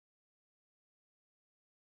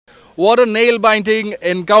What a nail-biting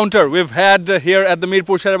encounter we've had here at the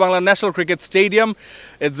Mirpur Sher-e National Cricket Stadium.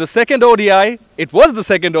 It's the second ODI. It was the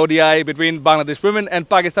second ODI between Bangladesh women and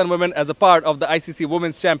Pakistan women as a part of the ICC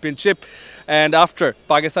Women's Championship. And after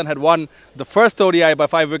Pakistan had won the first ODI by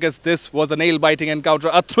 5 wickets, this was a nail-biting encounter,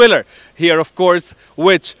 a thriller here, of course,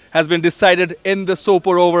 which has been decided in the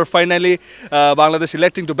super over finally. Bangladesh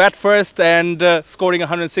electing to bat first and scoring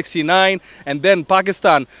 169, and then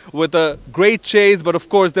Pakistan with a great chase, but of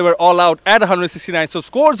course they were all out at 169, so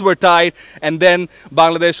scores were tied, and then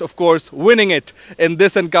Bangladesh, of course, winning it in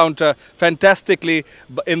this encounter fantastically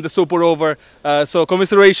in the super over. So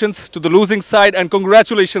commiserations to the losing side and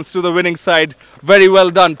congratulations to the winning side. Very well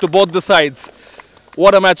done to both the sides.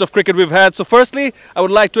 What a match of cricket we've had. So firstly, I would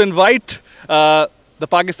like to invite the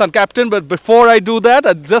Pakistan captain, but before I do that,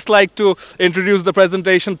 I'd just like to introduce the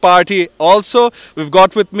presentation party also. We've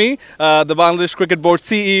got with me the Bangladesh Cricket Board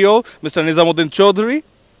CEO, Mr. Nizamuddin Chaudhary.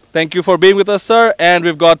 Thank you for being with us, sir. And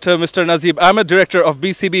we've got Mr. Nazib Ahmed, Director of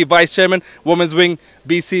BCB, Vice Chairman, Women's Wing,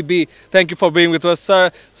 BCB. Thank you for being with us,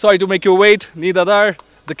 sir. Sorry to make you wait. Nida Dar,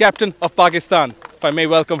 the captain of Pakistan, if I may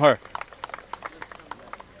welcome her.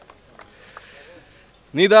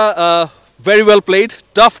 Nida, very well played.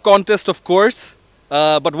 Tough contest, of course,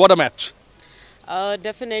 but what a match.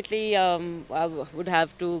 Definitely, I would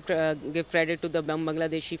have to give credit to the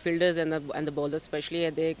Bangladeshi fielders and the bowlers, especially.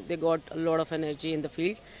 They got a lot of energy in the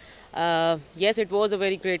field. Yes, it was a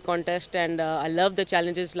very great contest, and I love the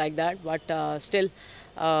challenges like that. But still,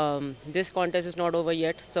 this contest is not over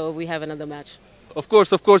yet, so we have another match. Of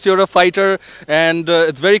course, you're a fighter, and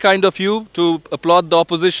it's very kind of you to applaud the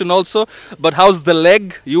opposition also. But how's the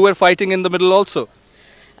leg? You were fighting in the middle also.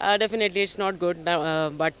 Definitely, it's not good.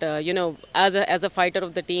 But you know, as a fighter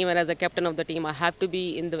of the team and as a captain of the team, I have to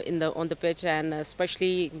be on the pitch, and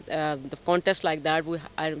especially the contest like that.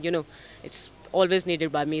 It's always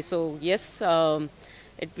needed by me. So yes,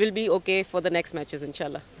 it will be okay for the next matches,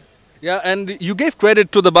 inshallah. Yeah, and you gave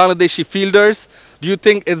credit to the Bangladeshi fielders. Do you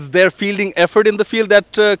think it's their fielding effort in the field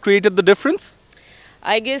that created the difference?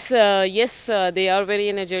 I guess yes, they are very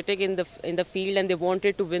energetic in the field, and they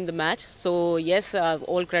wanted to win the match. So yes,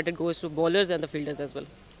 all credit goes to bowlers and the fielders as well.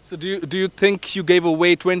 So do you think you gave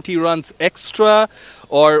away 20 runs extra,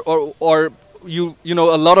 or you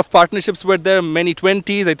know, a lot of partnerships were there, many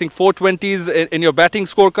 20s, I think 4 20s in your batting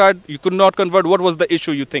scorecard, you could not convert. What was the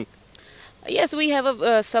issue, you think? Yes, we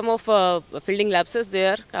have some of fielding lapses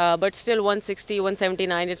there, but still 160,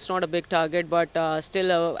 179, it's not a big target, but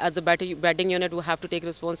still as a batting unit, we have to take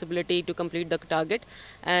responsibility to complete the target.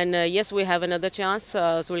 And yes, we have another chance,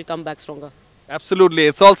 so we'll come back stronger. Absolutely.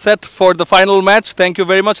 It's all set for the final match. Thank you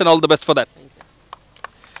very much and all the best for that.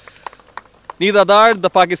 Nida Dar, the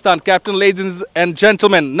Pakistan captain, ladies and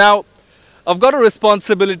gentlemen. Now, I've got a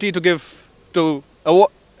responsibility to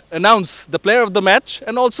announce the player of the match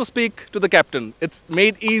and also speak to the captain. It's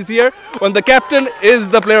made easier when the captain is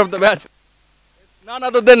the player of the match. It's none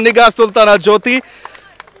other than Nigar Sultana Jyoti.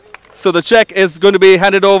 So the check is going to be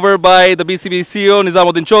handed over by the BCB CEO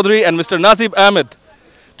Nizamuddin Chaudhary and Mr. Nazib Ahmed,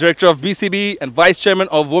 Director of BCB and Vice Chairman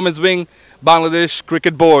of Women's Wing, Bangladesh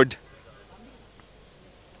Cricket Board.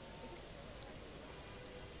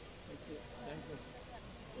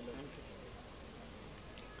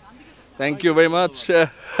 Thank you very much.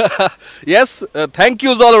 Yes, thank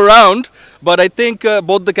yous all around, but I think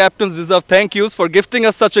both the captains deserve thank yous for gifting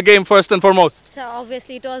us such a game first and foremost. So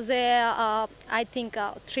obviously it was a, I think,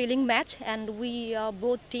 thrilling match, and we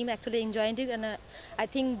both team actually enjoyed it, and I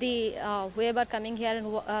think the whoever coming here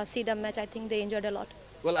and see the match, I think they enjoyed a lot.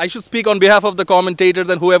 Well, I should speak on behalf of the commentators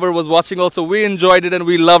and whoever was watching also. We enjoyed it and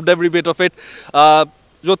we loved every bit of it.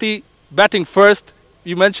 Jyoti, batting first.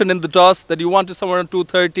 You mentioned in the toss that you wanted somewhere around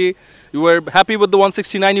 230. You were happy with the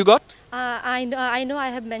 169 you got? I know I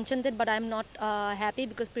have mentioned it, but I'm not happy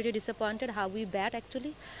because pretty disappointed how we bat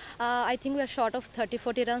actually. I think we are short of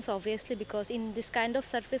 30-40 runs obviously, because in this kind of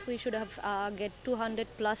surface we should have get 200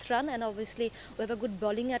 plus run, and obviously we have a good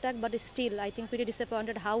bowling attack, but still I think pretty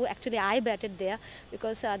disappointed how actually I batted there,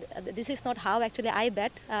 because this is not how actually I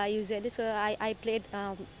bat usually, so I played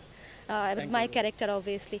my character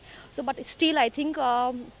obviously. So but still I think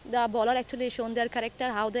the bowler actually shown their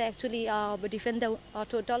character, how they actually defend the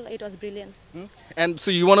total. It was brilliant. And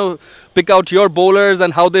so you want to pick out your bowlers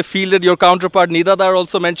and how they fielded. Your counterpart Nida Dar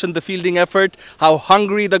also mentioned the fielding effort, how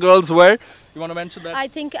hungry the girls were. You want to mention that? I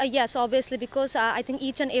think yes, obviously, because I think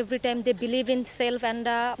each and every time they believe in self, and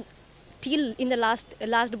till in the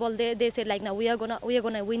last ball they said like, now we are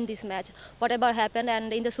gonna win this match whatever happened,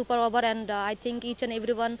 and in the super over, and I think each and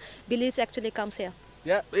everyone believes actually comes here.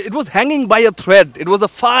 Yeah, it was hanging by a thread. It was a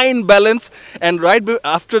fine balance, and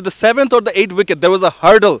after the 7th or the 8th wicket, there was a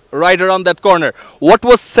hurdle right around that corner. What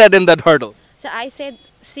was said in that hurdle? So I said,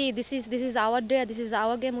 see, this is our day, this is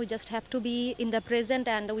our game. We just have to be in the present,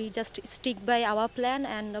 and we just stick by our plan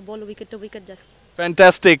and bowl wicket to wicket. Just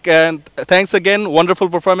Fantastic, and thanks again. Wonderful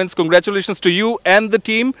performance. Congratulations to you and the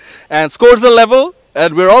team. And scores are level,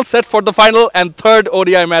 and we're all set for the final and third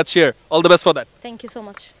ODI match here. All the best for that. thank you so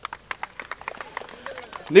much.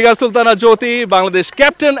 Nigar Sultana Jyoti, Bangladesh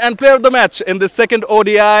captain and player of the match in this second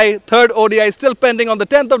ODI. Third ODI still pending on the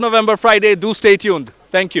 10th of November, Friday. Do stay tuned.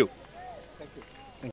 Thank you.